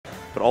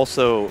but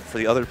also for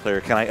the other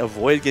player, can I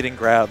avoid getting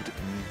grabbed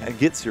and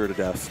get 0 to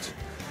death?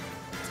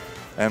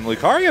 And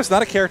Lucario's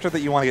not a character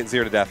that you want to get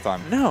 0 to death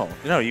on. No,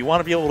 you want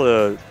to be able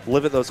to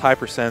live at those high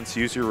percents,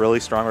 use your really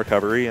strong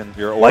recovery, and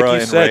your aura like you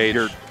and said, rage.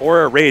 your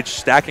aura rage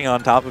stacking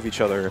on top of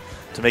each other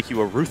to make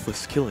you a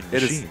ruthless killing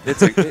machine.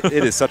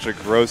 It is such a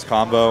gross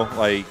combo.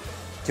 Like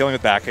killing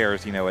with back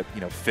airs,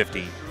 at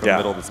 50 from the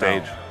middle of the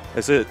stage.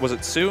 No. Was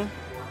it Sue?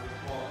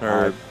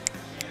 Or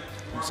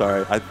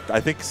sorry,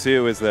 I think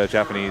Sue is the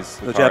Japanese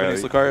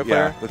Lucario player.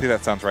 Yeah, I think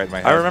that sounds right in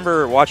my head. I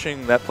remember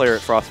watching that player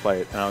at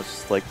Frostbite, and I was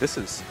just like, this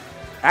is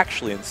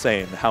actually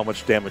insane how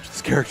much damage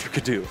this character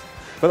could do.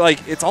 But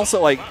like, it's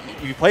also like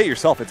you play it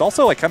yourself. It's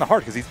also like kind of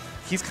hard because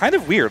he's kind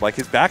of weird. Like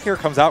his back air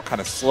comes out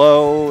kind of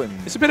slow, and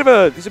he's a bit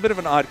of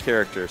an odd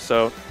character.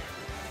 So,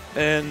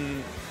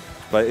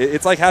 but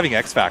it's like having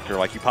X Factor.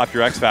 Like you pop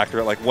your X Factor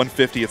at like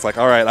 150. It's like,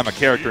 all right, I'm a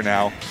character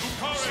now.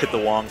 Just hit the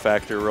Wong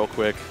factor real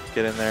quick.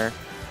 Get in there.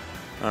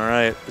 All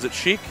right. Is it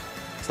Chic?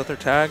 Is that their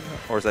tag,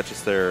 or is that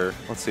just their?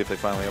 Let's see if they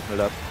finally open it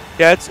up.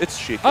 Yeah, it's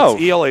Chic. Oh,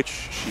 it's eLH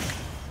Chic.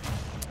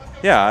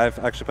 Yeah, I've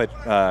actually played.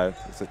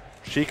 Is it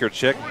Chic or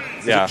Chick?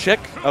 Is it Chick?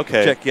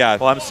 Okay. Chick, yeah.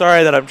 Well, I'm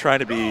sorry that I'm trying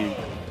to be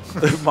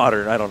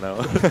modern. I don't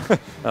know.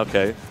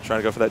 Okay. Trying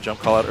to go for that jump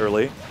call out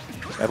early.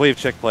 I believe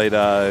Chick played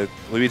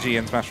Luigi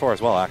in Smash 4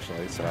 as well,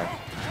 actually. So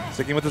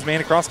sticking with his main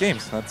across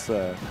games. That's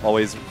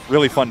always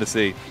really fun to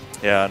see.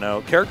 Yeah,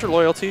 no. Character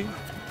loyalty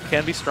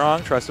can be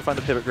strong. Tries to find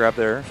the pivot grab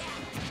there.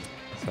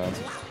 So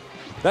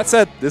that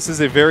said, this is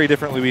a very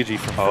different Luigi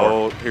from 4.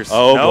 No,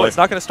 boy. It's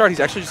not going to start. He's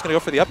actually just going to go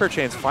for the up air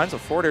chains. Finds a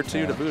forward or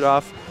two to boot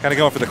off. Kind of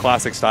going for the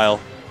classic style,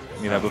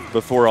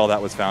 before all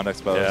that was found, I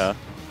suppose. Yeah.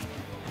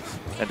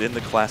 And in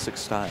the classic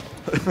style.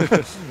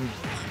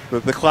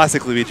 the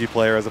classic Luigi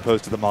player as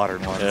opposed to the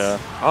modern ones. Yeah.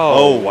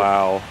 Oh,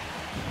 wow.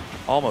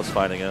 Almost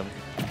finding him.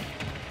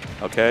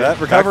 Okay. That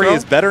recovery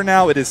is better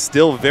now. It is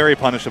still very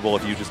punishable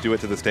if you just do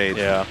it to the stage.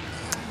 Yeah.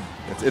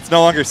 It's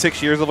no longer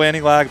 6 years of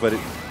landing lag, but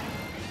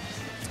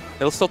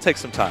it'll still take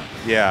some time.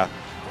 Yeah.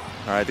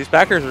 All right, these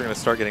backers are going to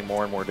start getting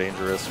more and more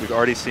dangerous. We've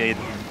already seen.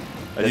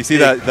 And you see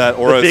that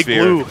aura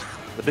sphere.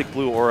 The big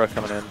blue aura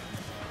coming in.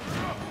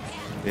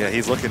 Yeah,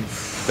 he's looking.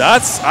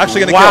 That's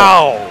actually going to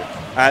kill.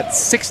 At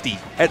 60.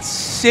 At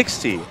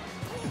 60.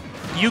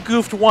 You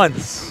goofed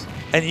once,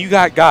 and you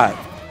got.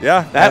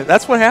 Yeah.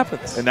 That's what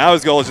happens. And now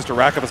his goal is just to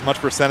rack up as much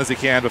percent as he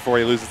can before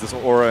he loses this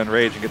aura and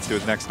rage and gets to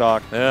his next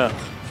stock. Yeah.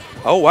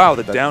 Oh, wow,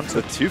 the down to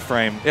the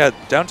 2-frame. Yeah,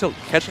 down tilt,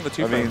 catching the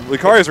 2-frame. I mean,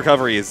 Lucario's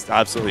recovery is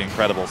absolutely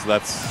incredible, so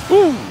that's...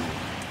 Woo.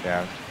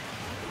 Yeah.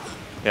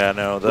 Yeah,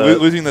 no.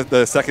 Losing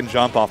the second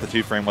jump off the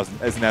 2-frame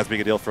isn't as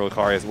big a deal for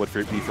Lucario as it would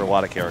be for a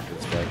lot of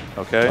characters. But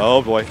okay.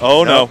 Oh, boy.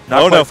 Oh, no.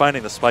 Not quite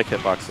finding the spike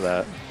hitbox of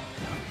that.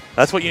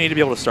 That's what you need to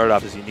be able to start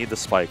off, is you need the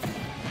spike.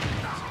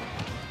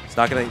 He's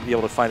not going to be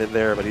able to find it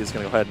there, but he's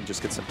going to go ahead and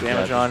just get some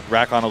damage on.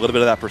 Rack on a little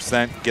bit of that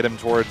percent, get him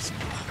towards...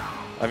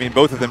 I mean,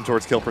 both of them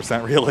towards kill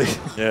percent, really.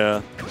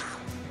 Yeah.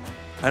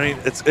 I mean,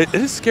 it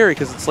is scary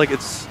because it's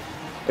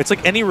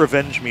like any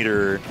revenge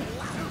meter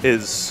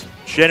is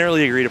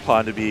generally agreed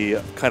upon to be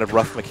a kind of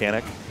rough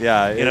mechanic.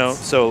 Yeah.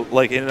 So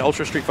like in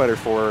Ultra Street Fighter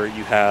 4,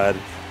 you had,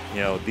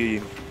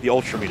 the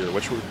Ultra meter,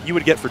 which you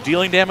would get for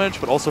dealing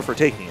damage, but also for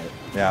taking it.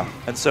 Yeah.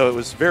 And so it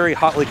was very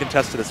hotly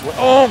contested as well.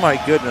 Oh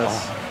my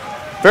goodness.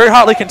 Very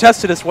hotly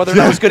contested as whether or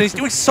not it was good. He's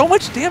doing so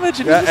much damage.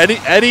 And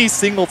any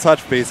single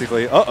touch,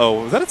 basically.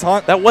 Uh-oh. Was that a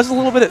taunt? That was a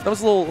little bit. That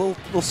was a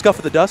little scuff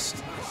of the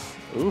dust.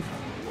 Ooh.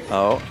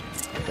 Oh.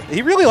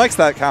 He really likes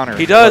that counter.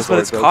 He does, but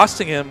it's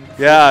costing him.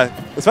 Yeah.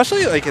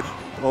 Especially like it.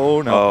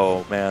 Oh, no.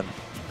 Oh, man.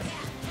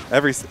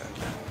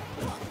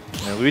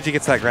 Luigi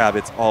gets that grab.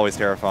 It's always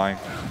terrifying.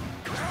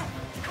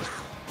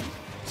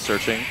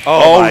 Searching.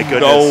 Oh my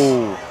goodness.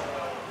 No.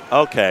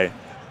 Okay.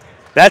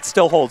 That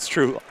still holds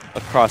true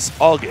across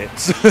all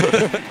games.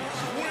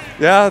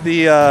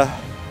 Yeah,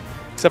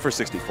 except for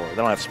 64. They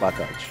don't have spot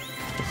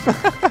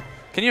dodge.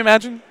 Can you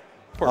imagine?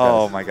 Poor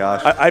oh guys. my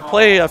gosh. I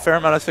play a fair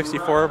amount of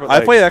 64, but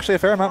I play actually a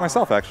fair amount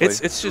myself, actually.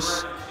 It's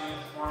just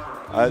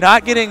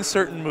not getting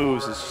certain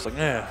moves is just like,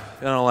 I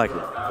don't like it.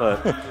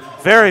 But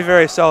very,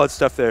 very solid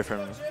stuff there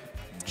from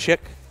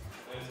Chic.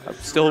 I'm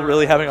still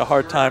really having a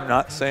hard time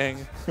not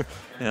saying,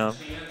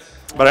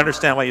 but I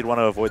understand why you'd want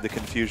to avoid the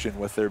confusion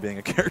with there being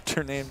a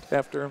character named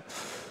after him.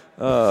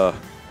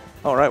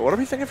 All right, what are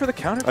we thinking for the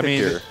counter pick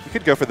here? You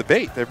could go for the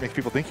bait. That makes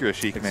people think you're a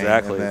Chic main.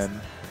 Exactly.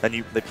 And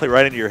then they play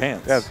right into your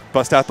hands. Yeah,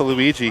 bust out the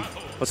Luigi.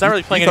 Well, it's not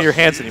really playing into your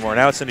hands anymore.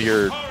 Now it's into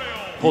your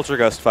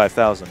Poltergust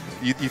 5000.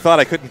 You thought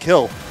I couldn't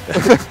kill.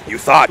 You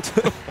thought.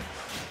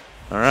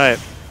 All right.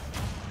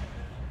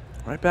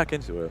 Right back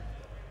into it.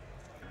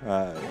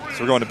 So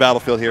we're going to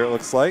Battlefield here, it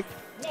looks like.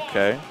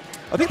 Okay.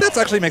 I think that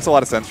actually makes a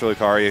lot of sense for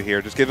Lucario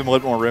here. Just give him a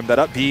little more room. That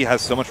up B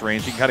has so much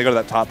range. He can kind of go to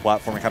that top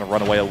platform and kind of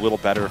run away a little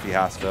better if he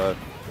has to.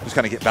 Just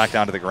kind of get back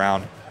down to the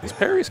ground. These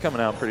parries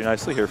coming out pretty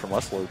nicely here from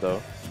Leslord,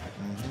 though.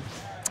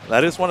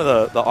 That is one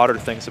of the odder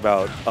things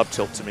about up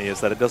tilt to me, is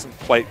that it doesn't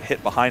quite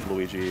hit behind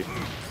Luigi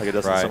like it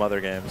does in some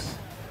other games.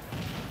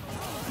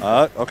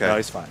 Okay. No,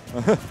 he's fine.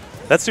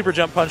 That super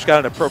jump punch got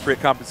an appropriate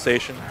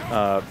compensation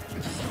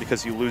because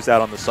because you lose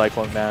out on the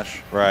Cyclone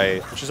Mash.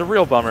 Right. Which is a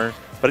real bummer,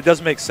 but it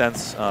does make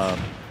sense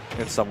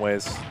in some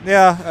ways.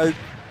 Yeah.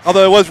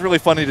 Although it was really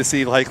funny to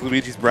see like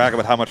Luigi's brag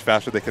about how much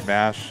faster they could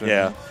mash.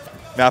 Yeah.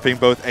 Mapping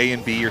both A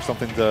and B or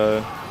something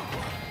to...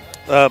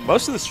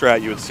 most of the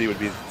strat you would see would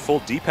be full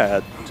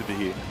D-pad to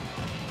B.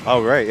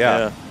 Oh, right,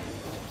 yeah.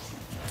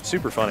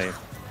 Super funny.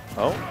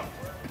 Oh.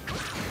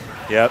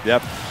 Yep.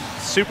 Yep.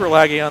 Super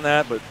laggy on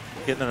that, but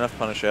getting enough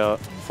punish out.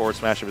 Forward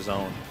smash of his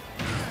own.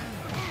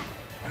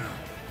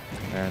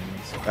 And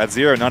at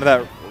 0, none of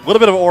that. A little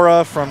bit of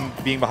aura from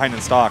being behind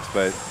in stocks,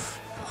 but...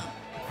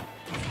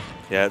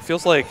 Yeah, it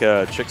feels like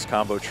Chic's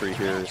combo tree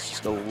here is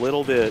just a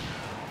little bit...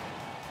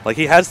 Like,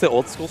 he has the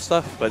old school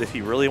stuff, but if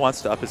he really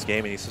wants to up his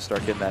game, he needs to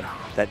start getting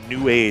that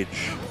new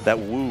age, that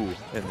woo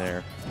in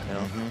there. You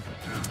know?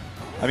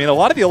 I mean, a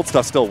lot of the old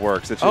stuff still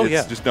works. It's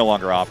yeah. just no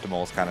longer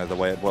optimal is kind of the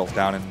way it boils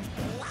down. And,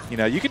 you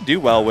know, you can do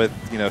well with,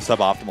 you know,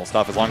 suboptimal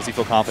stuff as long as you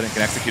feel confident and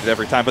can execute it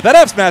every time. But that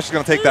F smash is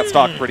going to take that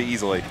stock pretty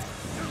easily.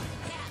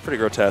 Pretty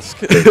grotesque.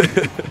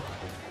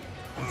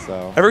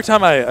 So every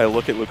time I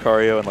look at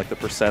Lucario and, like, the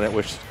percent at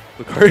which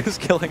Lucario is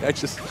killing, I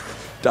just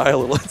die a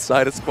little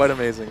inside. It's quite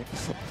amazing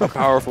how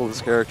powerful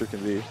this character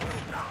can be.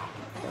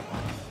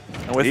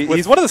 And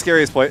he's one of the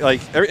scariest players.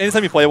 Like,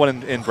 anytime you play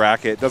one in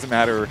bracket, it doesn't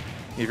matter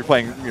if you're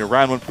playing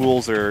round 1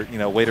 pools or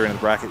later in the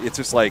bracket. It's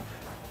just like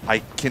I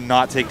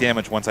cannot take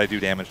damage once I do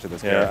damage to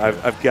this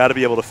character. I've got to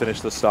be able to finish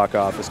the stock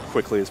off as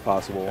quickly as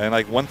possible. And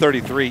like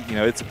 133,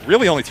 it's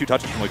really only 2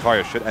 touches from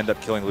Lucario should end up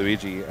killing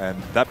Luigi,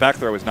 and that back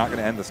throw is not going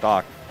to end the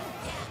stock.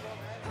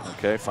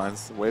 Okay,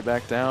 finds the way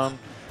back down.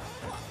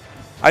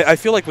 I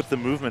feel like with the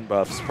movement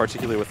buffs,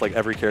 particularly with like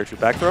every character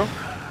back throw,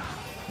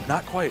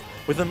 not quite.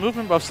 With the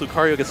movement buffs,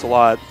 Lucario gets a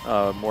lot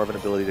more of an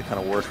ability to kind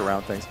of work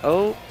around things.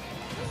 Oh,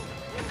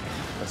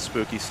 that's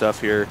spooky stuff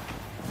here.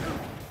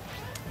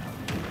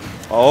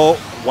 Oh,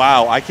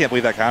 wow. I can't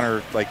believe that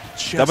counter. Like,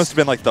 that must have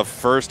been like the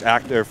first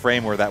active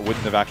frame where that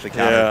wouldn't have actually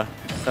counted. Yeah,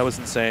 that was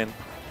insane.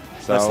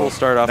 So nice little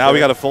start off. Now we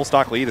got a full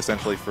stock lead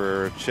essentially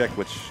for Chic,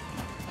 which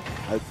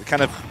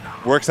kind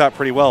of works out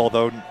pretty well,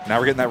 although now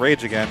we're getting that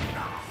rage again.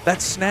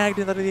 That's snagged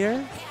into the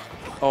air?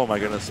 Oh my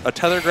goodness. A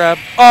tether grab.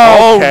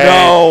 Oh, okay.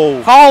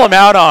 No. Call him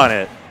out on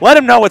it. Let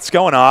him know what's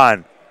going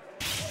on.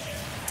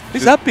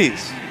 These up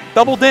Bs.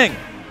 Double ding.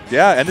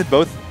 Yeah, ended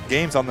both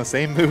games on the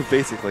same move,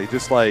 basically.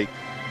 Just like,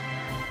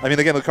 I mean,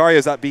 again,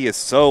 Lucario's up B is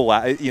so,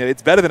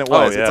 it's better than it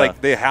was. Oh, yeah. It's like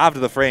they halved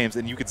the frames,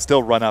 and you could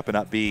still run up and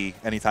up B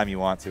anytime you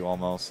want to,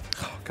 almost.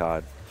 Oh,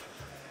 God.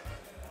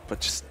 But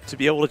just to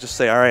be able to just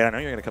say, all right, I know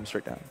you're going to come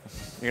straight down.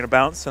 You're going to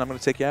bounce, and I'm going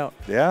to take you out.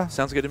 Yeah.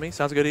 Sounds good to me.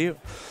 Sounds good to you.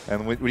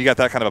 And when you got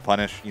that kind of a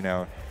punish,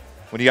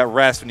 when you got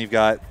rest, when you've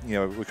got,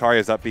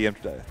 Lucario's up B, are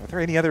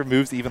there any other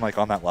moves even like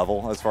on that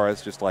level as far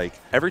as just like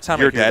every time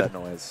I hear that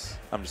noise,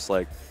 I'm just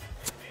like,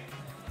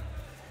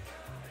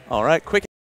 all right, quick.